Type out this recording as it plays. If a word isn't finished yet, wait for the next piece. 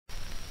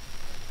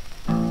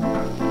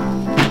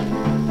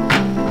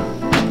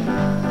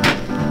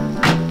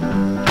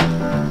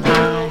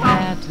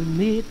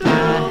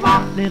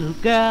little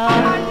girl,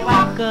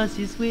 'cause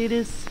she's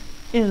sweetest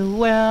in the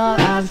world.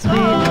 I'm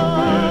speeding,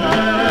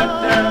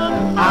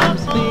 I'm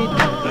speeding,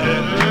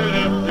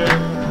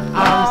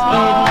 I'm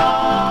speeding,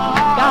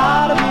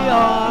 gotta be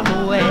on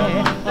the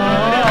way.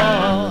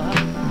 Oh,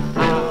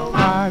 my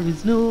car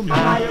is new,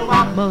 my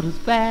motor's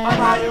fast,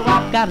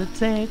 got a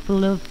tank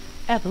full of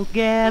ethyl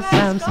gas.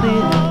 I'm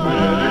speeding,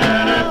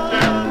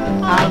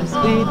 I'm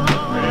speeding,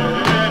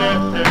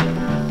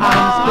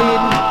 I'm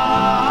speeding,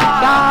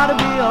 gotta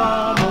be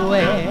on the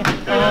way.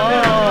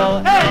 Oh,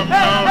 hey,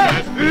 hey,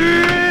 hey,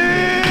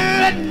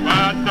 speed!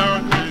 Why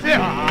don't you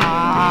speed?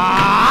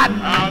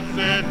 I'll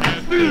say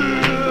this.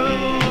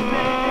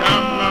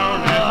 Come on,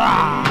 well,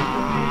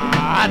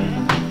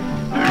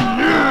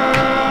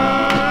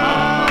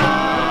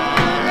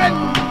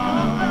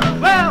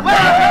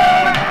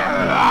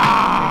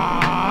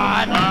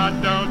 why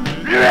don't you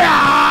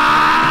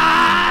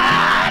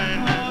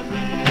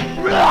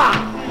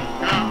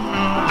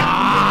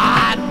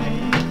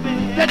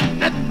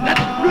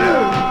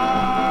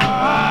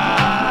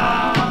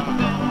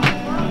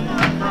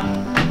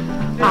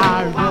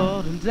I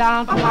rode him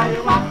down for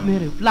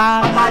many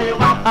blocks.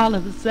 All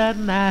of a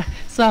sudden I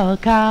saw a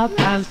cop.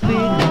 I'm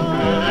speeding,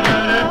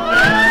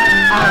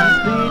 I'm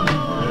speeding,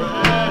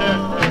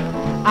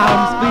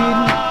 I'm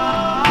speeding,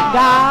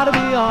 gotta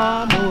be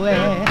on the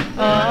way.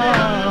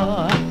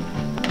 Oh.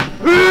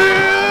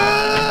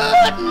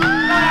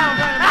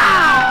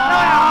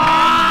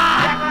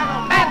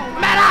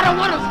 Man, I don't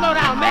want to slow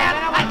down, man.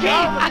 I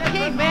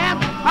can't, man.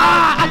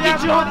 I'll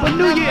get you on for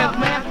New Year's,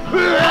 man.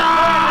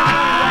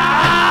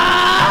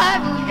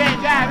 You can't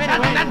drive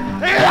anyway.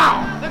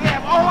 Look at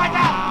him. Oh, watch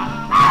out.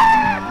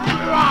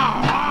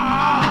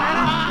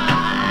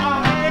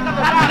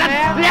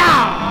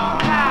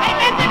 Hey,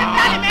 man, to the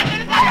gully, man, to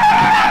the gully.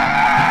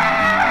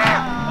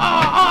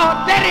 Oh,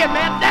 that is,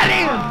 man, that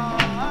is.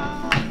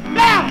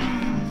 Bam!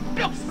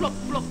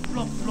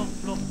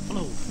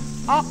 Flow.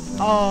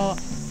 Uh-oh,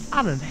 I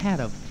done had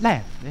a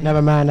flat, man.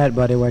 Never mind that,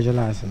 buddy. Where's your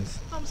license?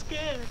 I'm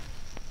scared.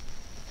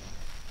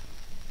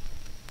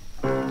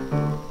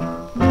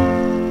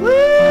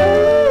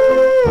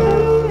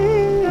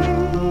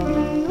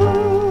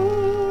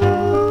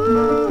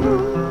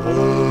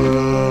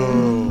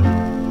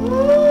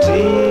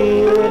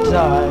 Dear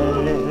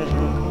darling,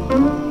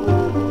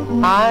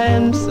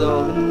 I'm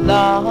so in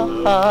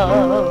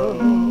love.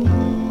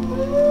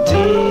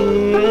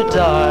 Dear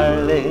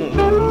darling,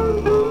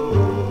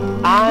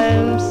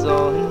 I'm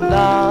so in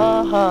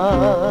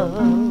love.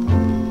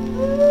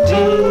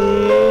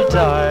 Dear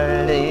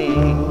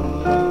darling,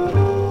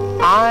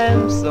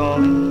 I'm so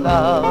in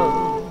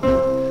love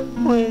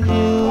with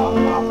you.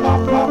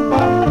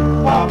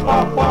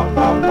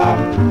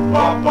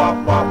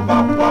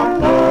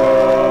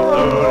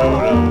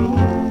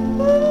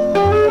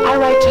 I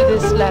write you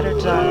this letter,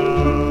 darling.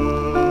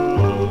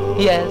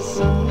 Yes,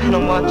 and I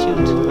want you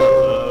to know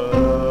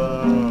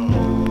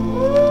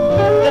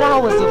that I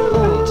was a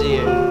fool,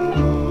 dear,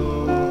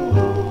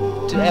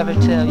 to ever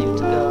tell you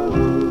to go.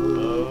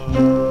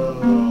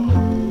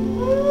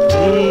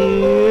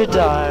 Dear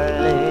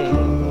darling,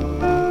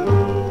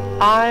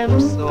 I'm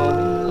so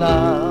in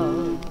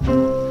love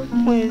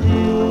with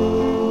you.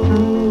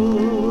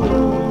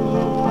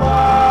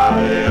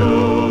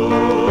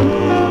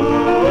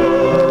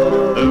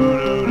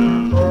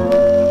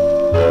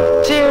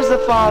 Tears are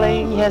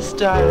falling, yes,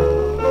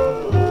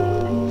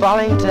 darling,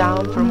 falling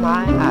down from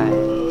my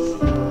eyes.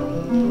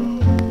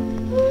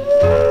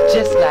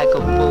 Just like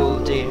a fool,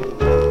 dear,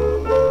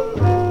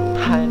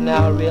 I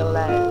now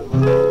realize.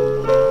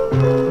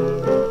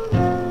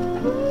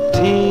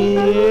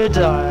 Dear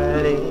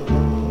darling,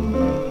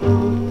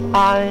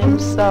 I'm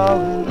so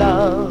in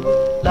love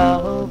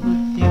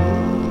with you.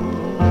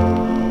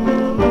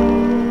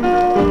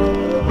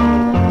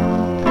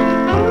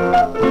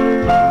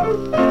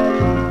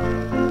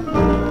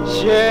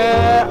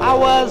 Sure, I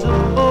was a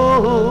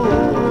fool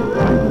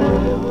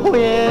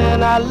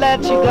when I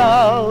let you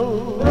go.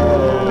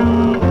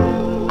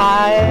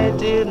 I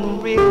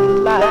didn't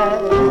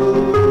realize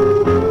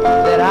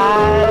that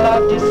I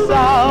loved you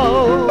so.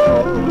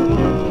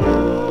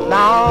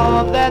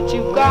 Now that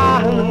you've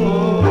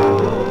gone,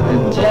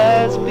 I've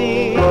just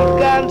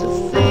begun to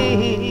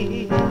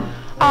see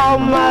how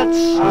much,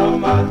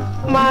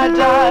 my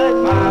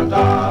darling,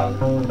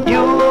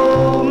 you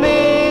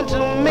mean to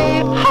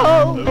me.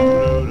 Oh,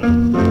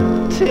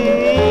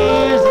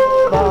 tears are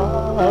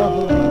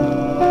falling,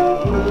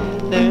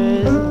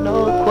 there's no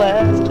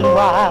question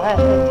why.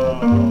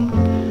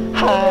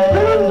 I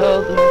know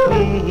the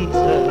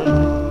reason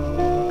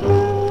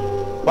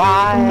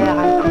why I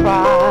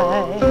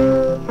cry.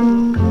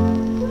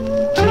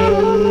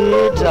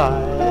 Dear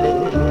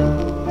darling,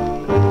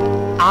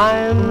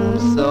 I'm